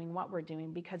we're doing what we're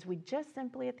doing, because we just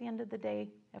simply, at the end of the day,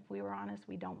 if we were honest,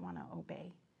 we don't want to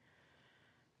obey.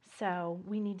 So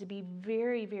we need to be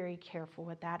very, very careful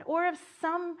with that. Or if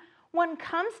someone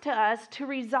comes to us to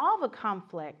resolve a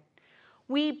conflict,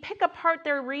 we pick apart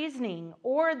their reasoning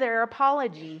or their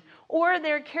apology or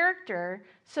their character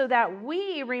so that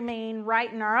we remain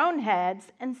right in our own heads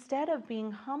instead of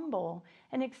being humble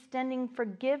and extending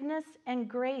forgiveness and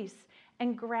grace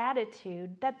and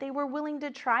gratitude that they were willing to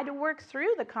try to work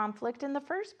through the conflict in the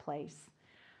first place.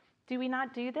 Do we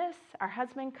not do this? Our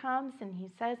husband comes and he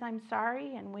says, I'm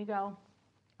sorry, and we go,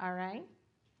 all right,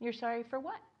 you're sorry for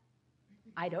what?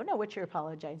 I don't know what you're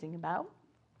apologizing about.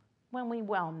 When we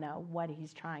well know what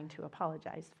he's trying to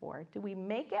apologize for. Do we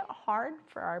make it hard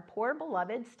for our poor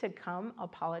beloveds to come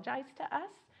apologize to us?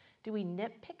 Do we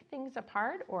nitpick things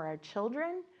apart, or our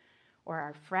children, or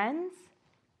our friends?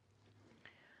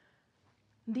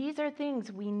 These are things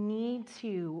we need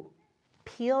to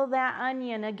peel that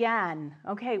onion again.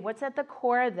 Okay, what's at the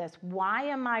core of this? Why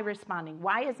am I responding?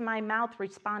 Why is my mouth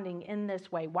responding in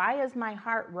this way? Why is my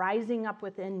heart rising up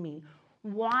within me?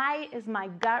 Why is my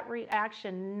gut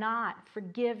reaction not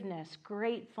forgiveness,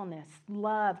 gratefulness,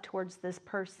 love towards this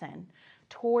person,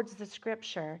 towards the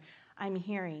scripture I'm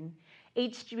hearing?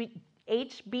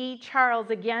 H.B. Charles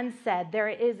again said, there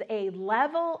is a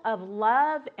level of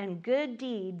love and good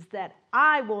deeds that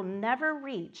I will never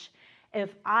reach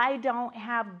if I don't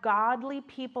have godly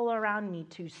people around me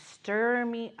to stir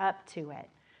me up to it.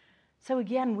 So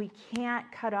again, we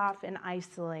can't cut off and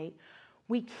isolate.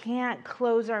 We can't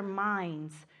close our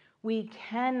minds. We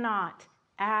cannot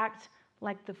act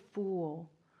like the fool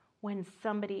when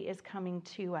somebody is coming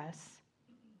to us.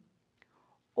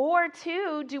 Or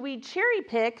two, do we cherry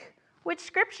pick which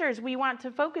scriptures we want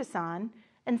to focus on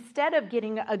instead of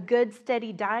getting a good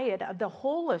steady diet of the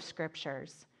whole of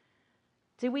scriptures?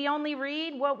 Do we only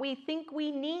read what we think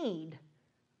we need?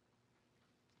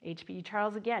 H.B.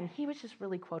 Charles again, he was just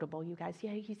really quotable, you guys.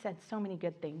 Yeah, he said so many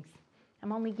good things.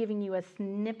 I'm only giving you a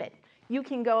snippet. You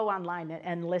can go online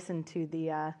and listen to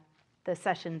the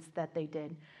sessions that they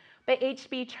did. But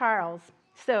H.B. Charles,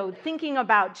 so thinking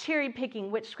about cherry picking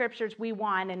which scriptures we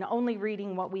want and only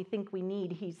reading what we think we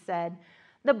need, he said,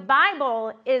 the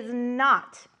Bible is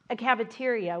not a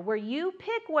cafeteria where you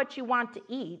pick what you want to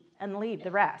eat and leave the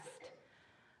rest.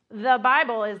 The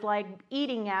Bible is like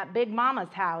eating at Big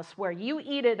Mama's house where you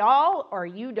eat it all or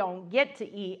you don't get to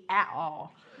eat at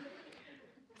all.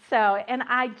 So, and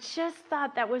I just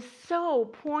thought that was so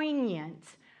poignant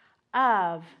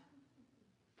of,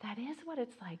 that is what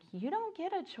it's like. You don't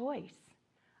get a choice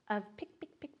of pick.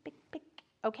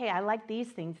 Okay, I like these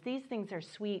things. These things are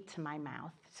sweet to my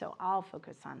mouth, so I'll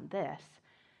focus on this.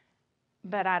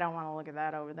 But I don't want to look at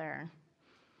that over there.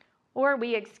 Or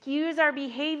we excuse our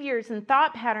behaviors and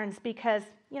thought patterns because,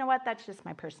 you know what, that's just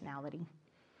my personality.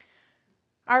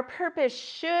 Our purpose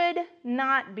should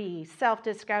not be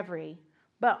self-discovery,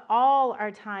 but all our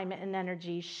time and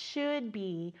energy should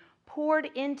be poured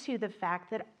into the fact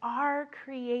that our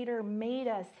Creator made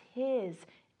us His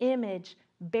image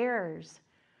bearers.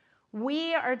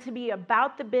 We are to be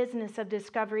about the business of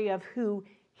discovery of who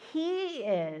He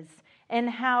is and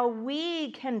how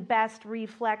we can best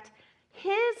reflect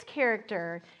His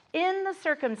character in the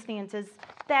circumstances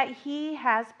that He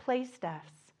has placed us.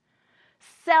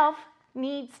 Self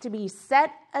needs to be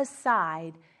set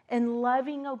aside in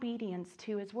loving obedience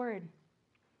to His word.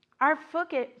 Our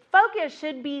focus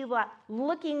should be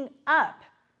looking up,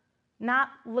 not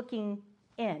looking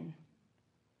in.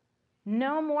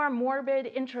 No more morbid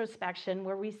introspection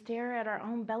where we stare at our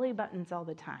own belly buttons all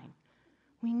the time.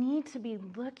 We need to be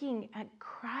looking at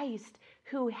Christ,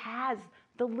 who has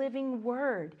the living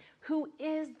word, who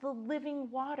is the living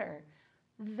water.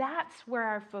 That's where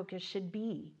our focus should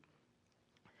be.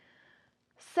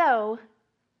 So,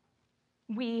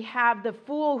 we have the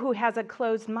fool who has a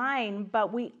closed mind,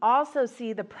 but we also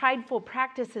see the prideful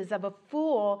practices of a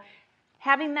fool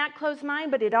having that closed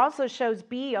mind, but it also shows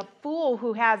B, a fool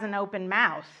who has an open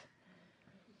mouth.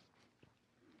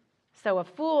 So a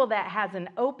fool that has an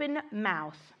open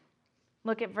mouth.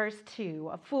 Look at verse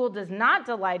 2. A fool does not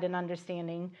delight in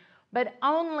understanding, but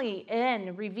only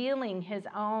in revealing his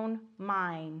own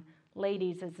mind.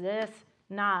 Ladies, is this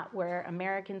not where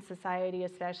American society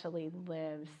especially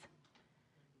lives?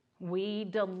 We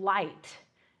delight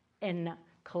in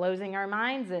closing our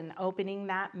minds and opening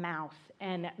that mouth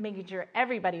and making sure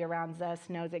everybody around us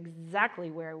knows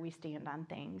exactly where we stand on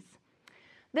things.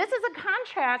 This is a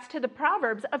contrast to the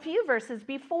Proverbs a few verses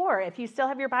before. If you still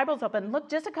have your Bibles open, look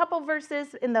just a couple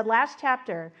verses in the last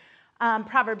chapter,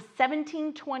 Proverbs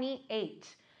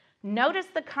 17:28. Notice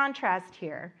the contrast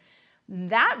here.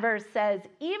 That verse says,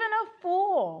 even a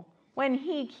fool, when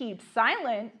he keeps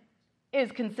silent,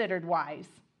 is considered wise.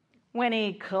 When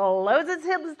he closes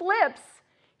his lips,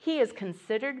 he is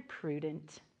considered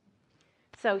prudent.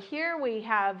 So here we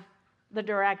have the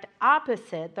direct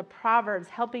opposite, the Proverbs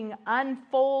helping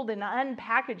unfold and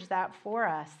unpackage that for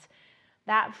us.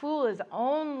 That fool is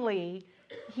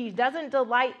he doesn't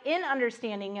delight in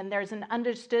understanding, and there's an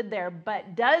understood there,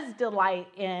 but does delight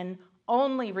in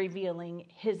only revealing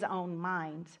his own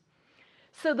mind.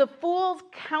 So the fool's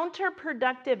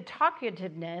counterproductive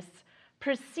talkativeness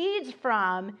proceeds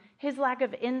from his lack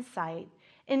of insight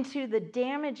into the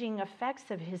damaging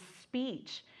effects of his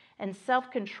speech and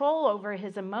self-control over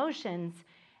his emotions,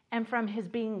 and from his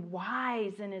being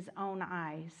wise in his own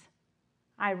eyes.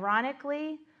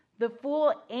 Ironically, the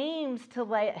fool aims to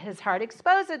let his heart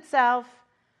expose itself,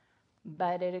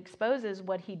 but it exposes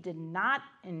what he did not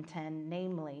intend,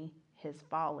 namely his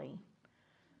folly.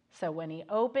 So when he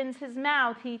opens his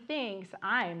mouth, he thinks,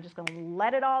 I am just going to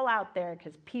let it all out there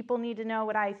because people need to know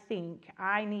what I think.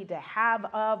 I need to have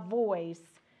a voice.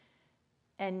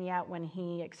 And yet when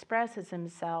he expresses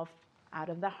himself out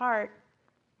of the heart,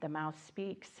 the mouth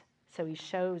speaks. So he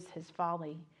shows his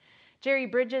folly. Jerry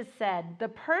Bridges said, the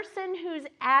person whose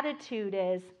attitude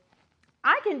is,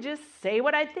 I can just say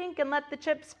what I think and let the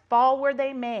chips fall where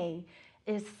they may,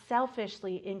 is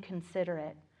selfishly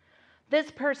inconsiderate. This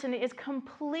person is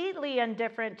completely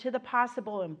indifferent to the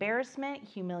possible embarrassment,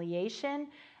 humiliation,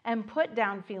 and put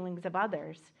down feelings of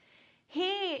others.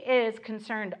 He is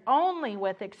concerned only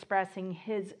with expressing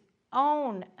his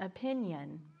own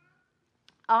opinion.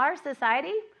 Our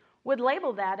society would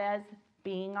label that as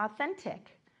being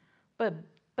authentic.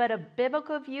 But a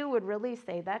biblical view would really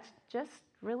say that's just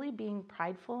really being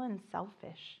prideful and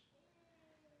selfish.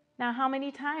 Now, how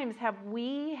many times have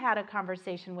we had a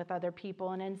conversation with other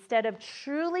people, and instead of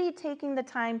truly taking the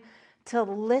time to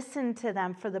listen to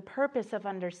them for the purpose of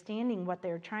understanding what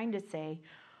they're trying to say,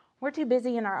 we're too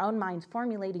busy in our own minds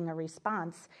formulating a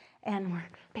response, and we're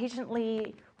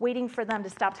patiently waiting for them to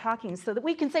stop talking so that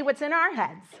we can say what's in our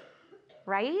heads,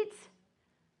 right?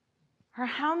 Or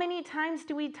how many times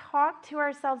do we talk to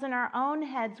ourselves in our own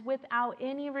heads without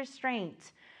any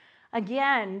restraint?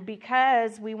 Again,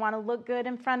 because we want to look good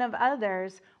in front of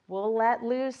others, we'll let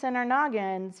loose in our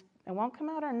noggins. It won't come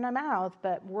out in the mouth,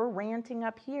 but we're ranting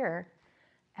up here,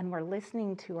 and we're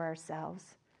listening to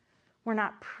ourselves. We're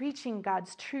not preaching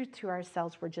God's truth to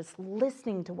ourselves. We're just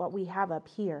listening to what we have up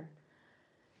here.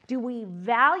 Do we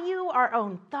value our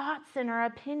own thoughts and our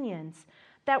opinions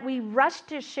that we rush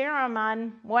to share them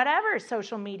on whatever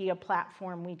social media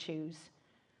platform we choose?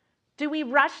 Do we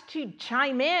rush to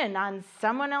chime in on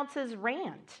someone else's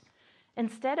rant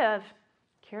instead of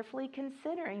carefully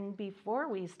considering before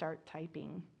we start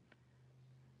typing?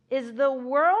 Is the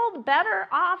world better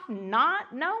off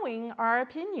not knowing our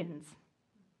opinions?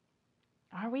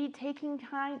 Are we taking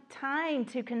time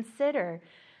to consider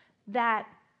that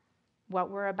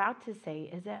what we're about to say,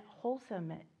 is it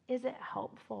wholesome? Is it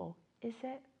helpful? Is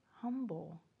it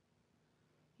humble?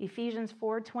 Ephesians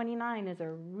 4:29 is a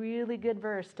really good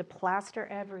verse to plaster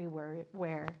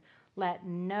everywhere. Let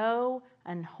no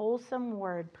unwholesome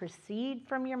word proceed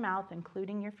from your mouth,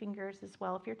 including your fingers as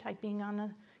well if you're typing on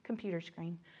a computer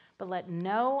screen. But let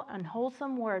no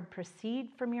unwholesome word proceed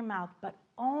from your mouth, but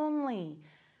only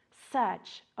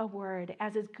such a word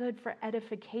as is good for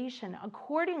edification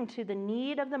according to the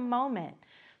need of the moment,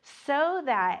 so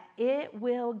that it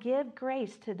will give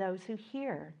grace to those who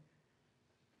hear.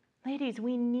 Ladies,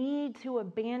 we need to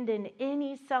abandon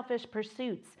any selfish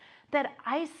pursuits that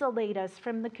isolate us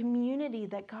from the community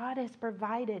that God has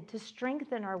provided to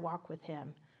strengthen our walk with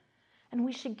Him. And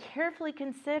we should carefully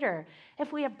consider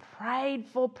if we have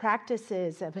prideful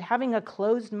practices of having a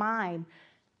closed mind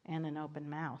and an open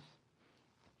mouth.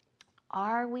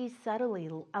 Are we subtly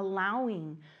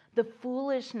allowing the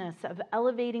foolishness of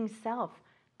elevating self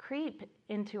creep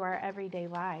into our everyday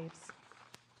lives?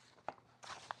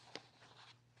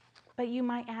 But you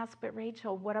might ask, but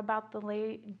Rachel, what about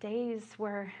the days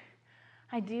where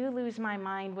I do lose my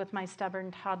mind with my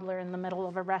stubborn toddler in the middle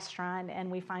of a restaurant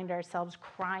and we find ourselves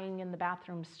crying in the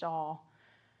bathroom stall?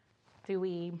 Do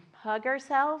we hug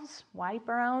ourselves, wipe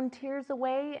our own tears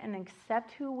away, and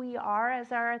accept who we are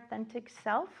as our authentic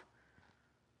self?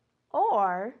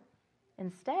 Or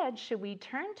Instead, should we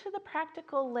turn to the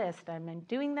practical list? I'm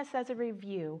doing this as a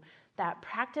review. That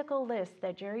practical list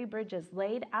that Jerry Bridges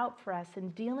laid out for us in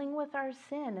dealing with our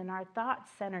sin and our thoughts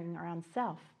centering around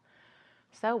self.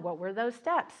 So what were those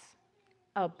steps?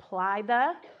 Does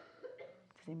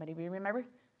anybody remember?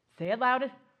 Say it loud.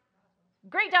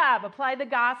 Great job. Apply the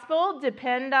gospel.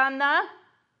 Depend on the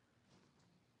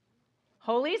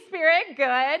Holy Spirit.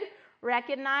 Good.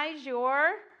 Recognize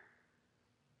your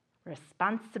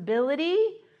responsibility.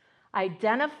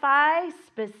 Identify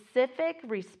specific,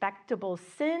 respectable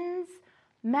sins.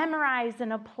 Memorize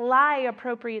and apply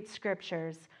appropriate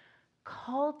scriptures.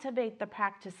 Cultivate the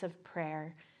practice of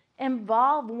prayer.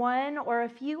 Involve one or a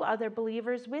few other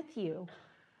believers with you.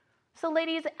 So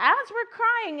ladies, as we're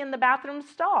crying in the bathroom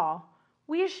stall,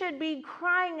 we should be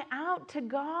crying out to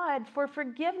God for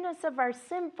forgiveness of our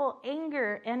sinful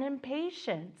anger and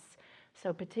impatience.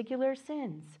 So particular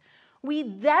sins. We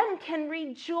then can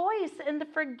rejoice in the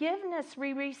forgiveness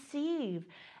we receive.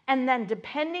 And then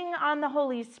depending on the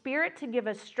Holy Spirit to give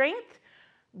us strength,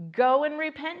 go and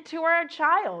repent to our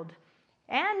child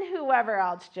and whoever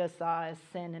else just saw us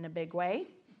sin in a big way.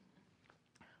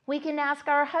 We can ask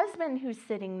our husband who's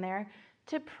sitting there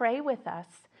to pray with us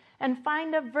and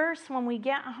find a verse when we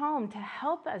get home to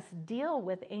help us deal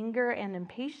with anger and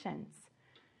impatience.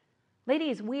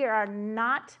 Ladies, we are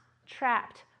not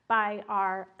trapped by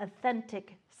our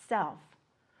authentic self.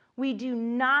 We do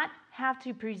not have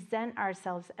to present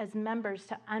ourselves as members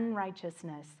to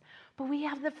unrighteousness, but we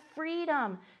have the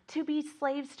freedom to be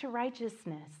slaves to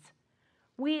righteousness.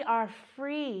 We are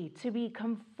free to be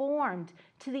conformed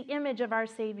to the image of our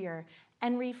Savior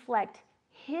and reflect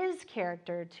His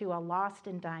character to a lost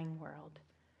and dying world.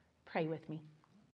 Pray with me.